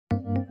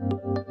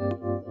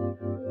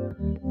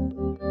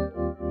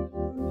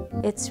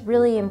It's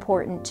really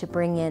important to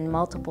bring in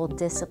multiple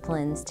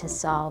disciplines to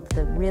solve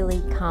the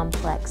really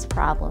complex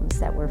problems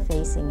that we're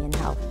facing in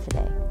health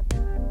today.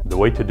 The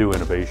way to do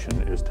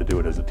innovation is to do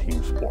it as a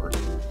team sport.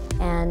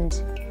 And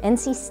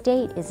NC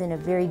State is in a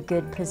very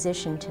good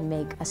position to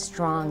make a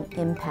strong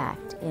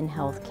impact in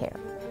healthcare.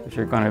 If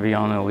you're going to be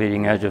on the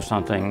leading edge of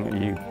something,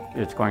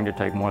 it's going to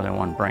take more than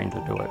one brain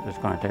to do it. It's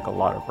going to take a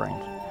lot of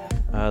brains.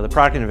 The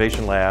Product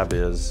Innovation Lab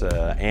is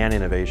an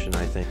innovation,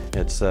 I think.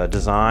 It's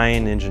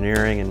design,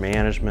 engineering, and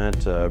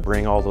management.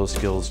 Bring all those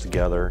skills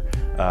together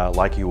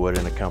like you would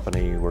in a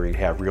company where you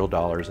have real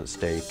dollars at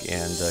stake,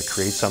 and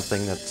create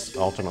something that's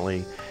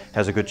ultimately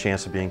has a good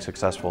chance of being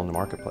successful in the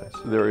marketplace.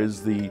 There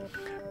is the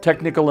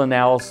technical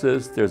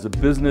analysis, there's a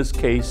business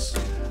case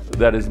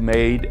that is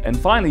made, and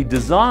finally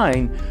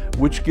design,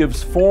 which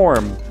gives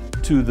form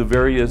to the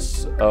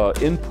various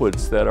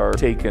inputs that are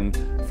taken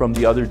from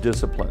the other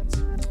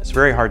disciplines. It's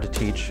very hard to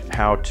teach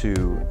how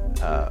to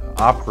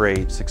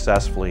operate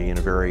successfully in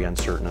a very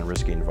uncertain and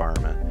risky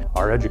environment.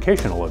 Our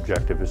educational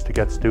objective is to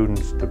get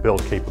students to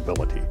build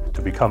capability,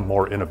 to become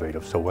more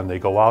innovative, so when they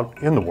go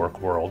out in the work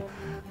world,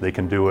 they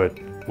can do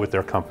it with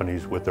their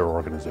companies, with their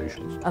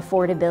organizations.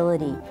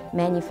 Affordability,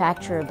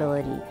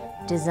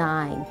 manufacturability,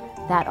 design,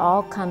 that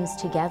all comes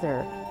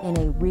together in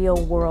a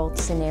real-world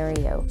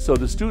scenario. So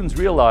the students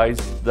realize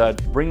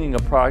that bringing a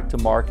product to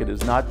market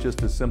is not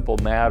just a simple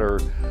matter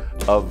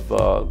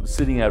of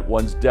sitting at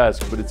one's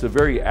desk, but it's a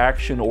very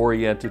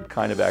action-oriented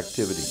kind of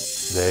activity.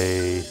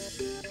 They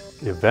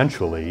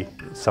eventually,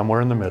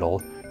 somewhere in the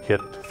middle,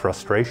 hit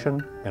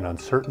frustration and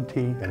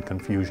uncertainty and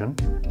confusion,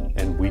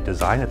 and we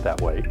design it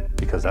that way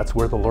because that's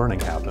where the learning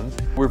happens.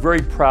 We're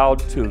very proud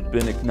to have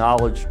been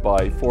acknowledged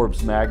by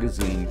Forbes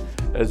Magazine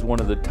as one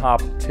of the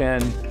top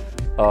 10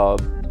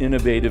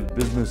 innovative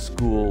business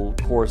school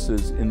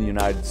courses in the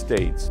United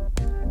States.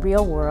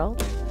 Real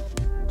world,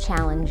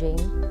 challenging.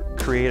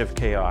 Creative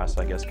chaos,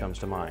 I guess, comes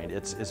to mind.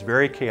 It's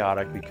very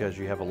chaotic because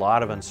you have a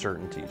lot of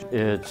uncertainty.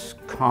 It's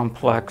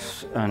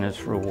complex and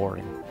it's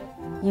rewarding.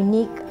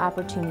 Unique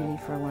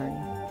opportunity for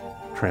learning.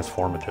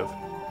 Transformative.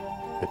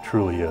 It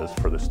truly is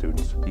for the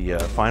students. The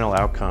final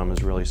outcome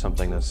is really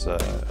something that's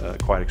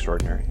quite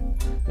extraordinary.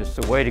 It's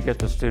the way to get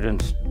the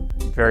students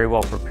very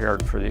well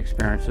prepared for the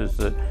experiences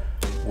that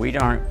we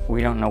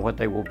don't know what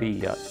they will be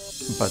yet,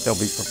 but they'll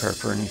be prepared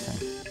for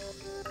anything.